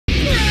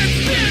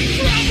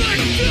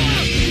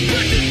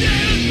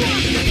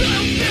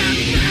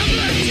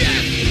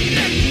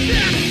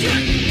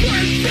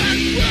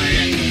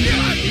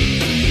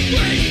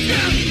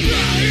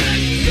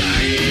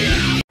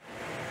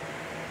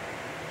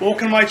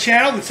Welcome to my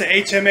channel. It's the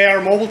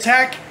HMAR Mobile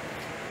Tech,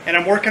 and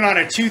I'm working on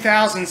a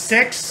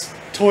 2006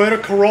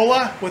 Toyota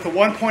Corolla with a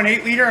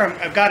 1.8 liter.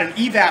 I've got an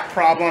EVAP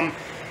problem,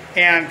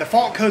 and the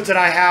fault codes that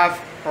I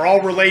have are all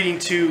relating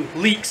to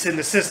leaks in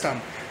the system.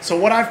 So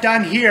what I've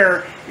done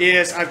here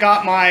is I've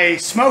got my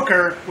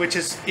smoker, which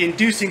is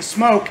inducing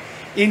smoke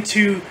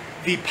into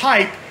the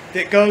pipe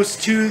that goes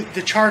to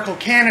the charcoal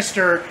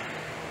canister,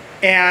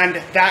 and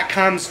that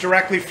comes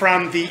directly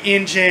from the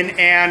engine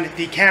and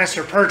the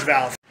canister purge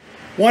valve.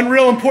 One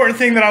real important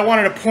thing that I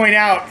wanted to point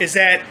out is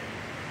that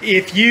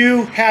if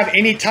you have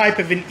any type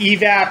of an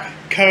EVAP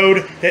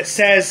code that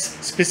says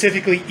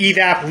specifically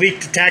EVAP leak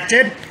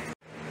detected,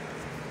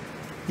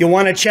 you'll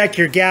want to check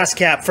your gas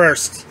cap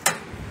first.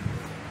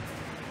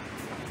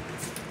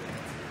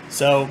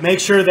 So make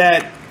sure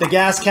that the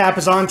gas cap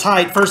is on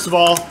tight first of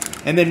all,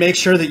 and then make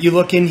sure that you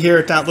look in here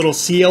at that little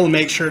seal and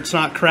make sure it's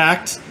not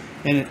cracked,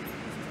 and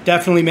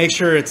definitely make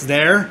sure it's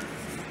there.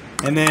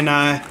 And then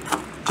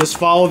just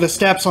follow the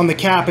steps on the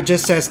cap. It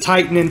just says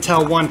tighten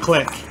until one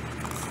click.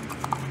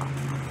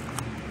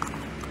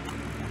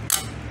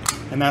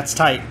 And that's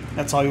tight.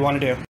 That's all you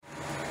want to do.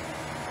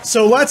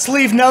 So let's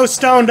leave no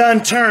stone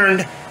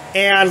unturned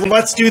and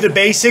let's do the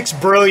basics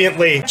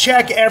brilliantly.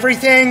 Check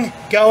everything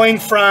going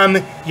from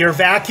your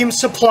vacuum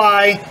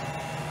supply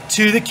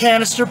to the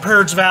canister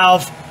purge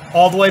valve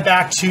all the way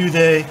back to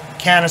the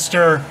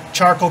canister,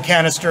 charcoal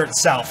canister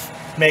itself.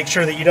 Make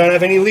sure that you don't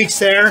have any leaks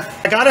there.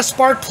 I got a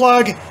spark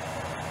plug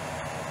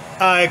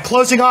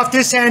closing off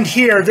this end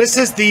here. This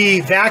is the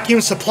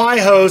vacuum supply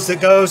hose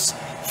that goes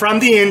from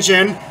the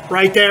engine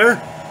right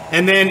there,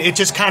 and then it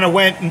just kind of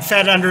went and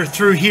fed under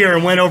through here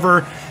and went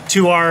over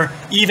to our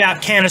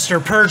EVAP canister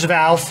purge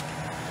valve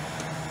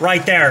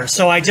right there.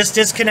 So I just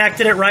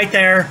disconnected it right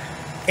there,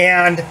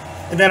 and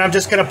then I'm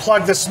just going to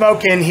plug the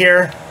smoke in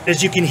here.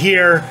 As you can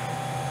hear,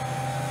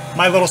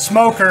 my little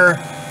smoker,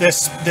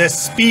 this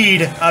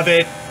speed of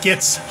it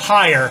gets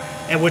higher,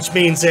 and which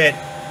means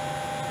that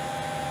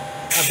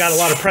I've got a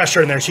lot of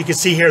pressure in there. So you can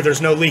see here,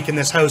 there's no leak in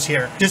this hose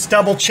here. Just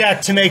double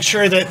check to make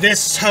sure that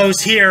this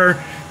hose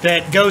here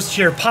that goes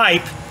to your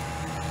pipe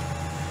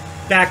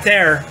back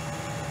there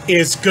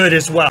is good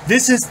as well.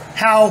 This is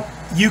how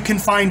you can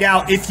find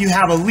out if you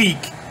have a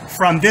leak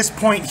from this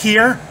point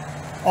here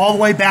all the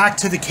way back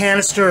to the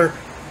canister,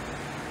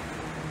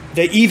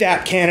 the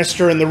EVAP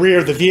canister in the rear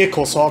of the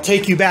vehicle. So I'll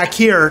take you back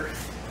here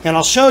and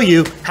I'll show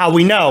you how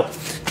we know.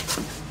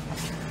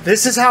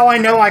 This is how I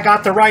know I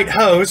got the right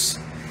hose.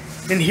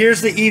 And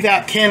here's the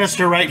EVAP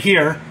canister right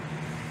here.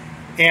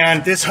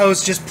 And this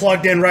hose just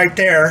plugged in right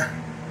there.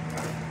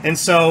 And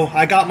so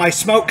I got my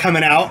smoke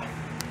coming out.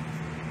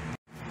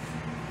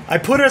 I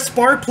put a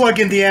spark plug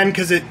in the end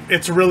because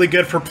it's really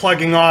good for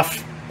plugging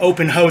off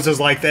open hoses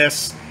like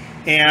this.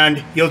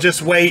 And you'll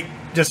just wait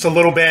just a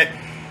little bit.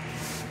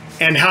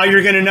 And how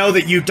you're going to know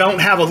that you don't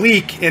have a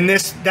leak in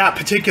that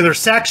particular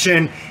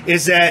section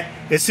is that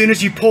as soon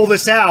as you pull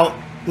this out,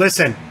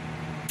 listen,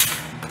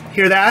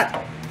 hear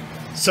that?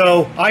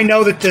 So I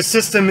know that the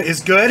system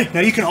is good. Now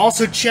you can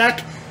also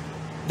check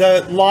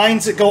the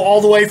lines that go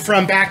all the way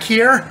from back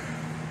here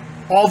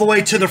all the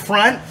way to the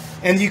front,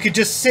 and you could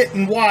just sit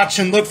and watch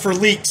and look for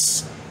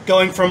leaks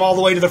going from all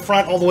the way to the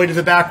front all the way to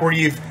the back where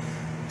you've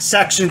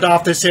sectioned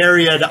off this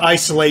area to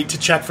isolate to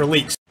check for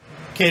leaks.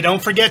 Okay,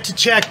 don't forget to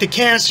check the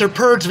canister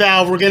purge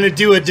valve. We're going to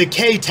do a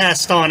decay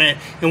test on it,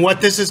 and what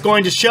this is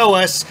going to show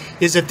us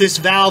is if this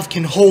valve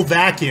can hold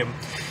vacuum.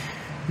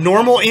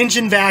 Normal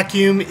engine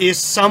vacuum is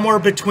somewhere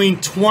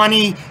between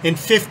 20 and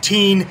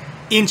 15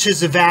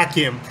 inches of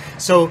vacuum.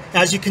 So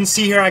as you can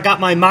see here, I got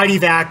my Mighty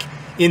Vac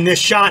in this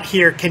shot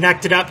here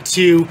connected up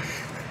to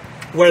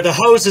where the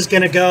hose is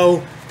going to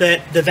go,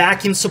 that the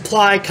vacuum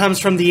supply comes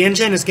from the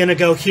engine is going to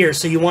go here.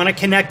 So you want to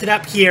connect it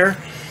up here,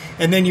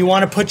 and then you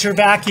want to put your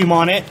vacuum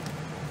on it.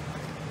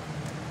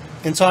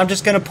 And so I'm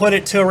just going to put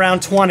it to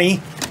around 20,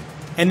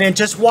 and then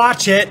just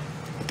watch it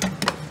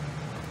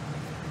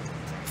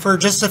for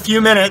just a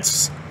few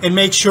minutes and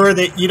make sure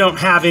that you don't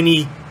have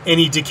any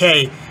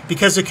decay,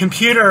 because the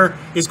computer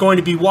is going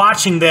to be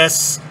watching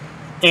this,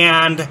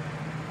 and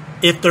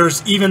if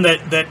there's even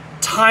the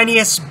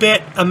tiniest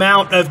bit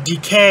amount of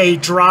decay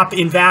drop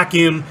in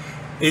vacuum,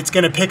 it's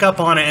going to pick up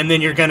on it, and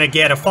then you're going to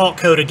get a fault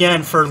code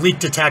again for leak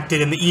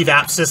detected in the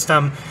EVAP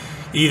system,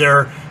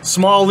 either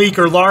small leak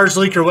or large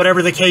leak or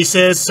whatever the case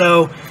is.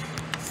 So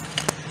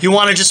you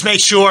want to just make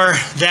sure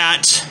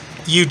that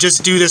you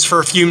just do this for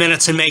a few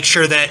minutes and make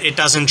sure that it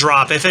doesn't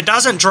drop. If it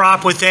doesn't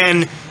drop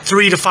within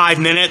 3 to 5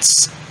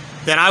 minutes,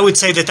 then I would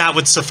say that that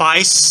would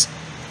suffice,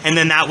 and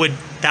then that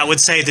would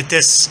say that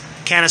this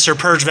canister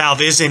purge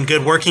valve is in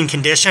good working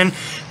condition.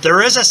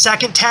 There is a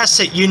second test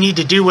that you need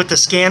to do with the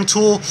scan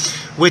tool,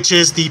 which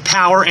is the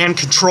power and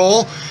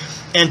control,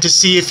 and to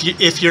see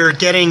if you're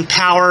getting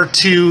power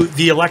to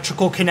the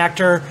electrical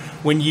connector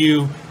when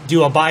you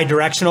do a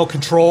bidirectional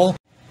control.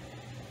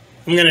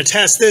 I'm going to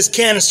test this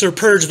canister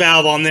purge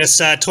valve on this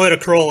Toyota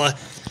Corolla.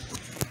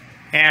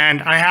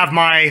 And I have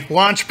my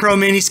Launch Pro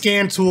mini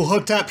scan tool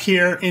hooked up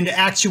here into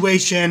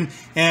actuation,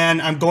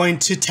 and I'm going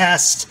to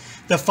test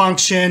the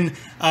function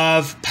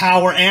of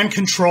power and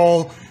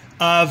control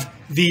of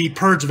the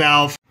purge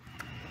valve.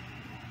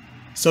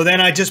 So then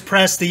I just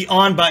press the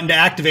on button to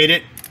activate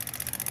it,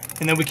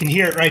 and then we can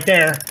hear it right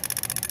there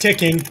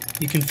ticking.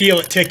 You can feel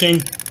it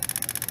ticking.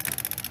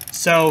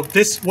 So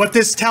what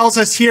this tells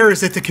us here is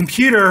that the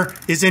computer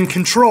is in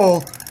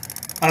control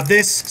of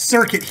this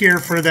circuit here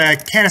for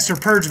the canister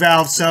purge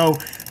valve. So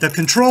the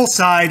control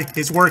side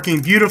is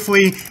working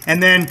beautifully.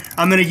 And then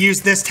I'm going to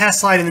use this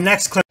test slide in the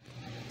next clip.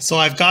 So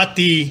I've got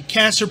the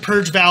canister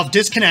purge valve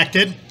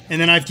disconnected,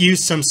 and then I've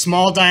used some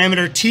small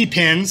diameter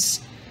T-pins,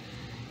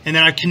 and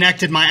then I've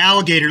connected my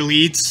alligator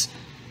leads.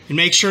 And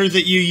make sure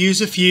that you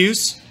use a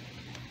fuse.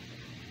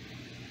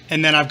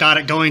 And then I've got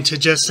it going to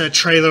just a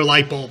trailer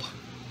light bulb.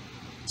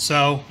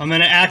 So I'm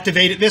going to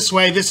activate it this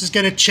way. This is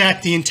going to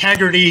check the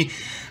integrity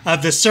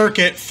of the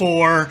circuit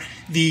for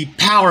the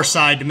power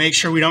side to make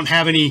sure we don't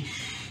have any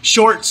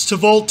shorts to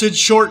voltage,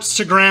 shorts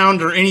to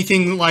ground, or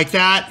anything like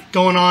that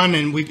going on,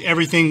 and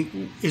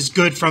everything is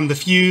good from the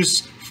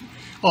fuse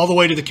all the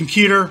way to the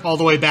computer, all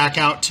the way back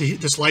out to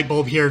this light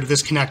bulb here to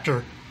this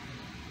connector.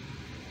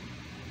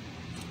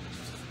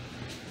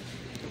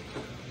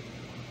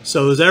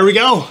 So there we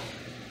go.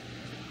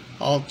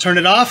 I'll turn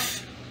it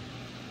off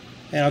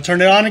and I'll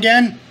turn it on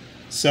again.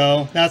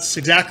 So that's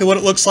exactly what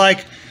it looks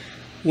like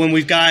when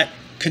we've got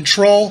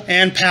control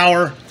and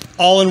power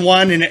all in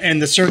one, and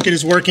the circuit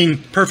is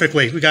working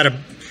perfectly. We got a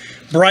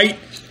bright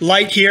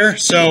light here,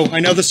 so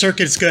I know the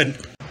circuit is good.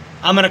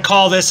 I'm going to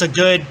call this a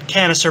good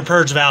canister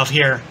purge valve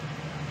here.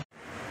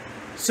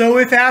 So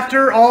if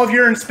after all of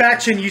your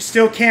inspection you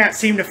still can't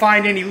seem to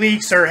find any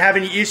leaks or have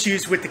any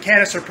issues with the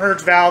canister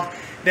purge valve,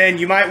 then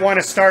you might want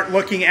to start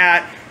looking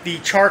at the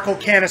charcoal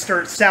canister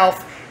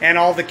itself and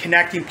all the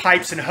connecting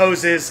pipes and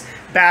hoses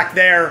back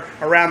there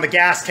around the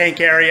gas tank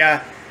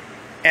area,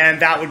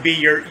 and that would be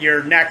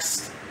your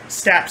next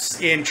steps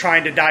in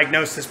trying to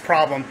diagnose this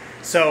problem.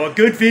 So a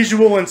good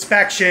visual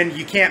inspection,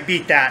 you can't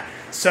beat that.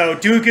 So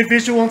do a good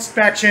visual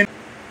inspection,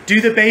 do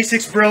the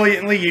basics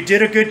brilliantly. You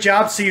did a good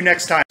job. See you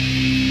next time.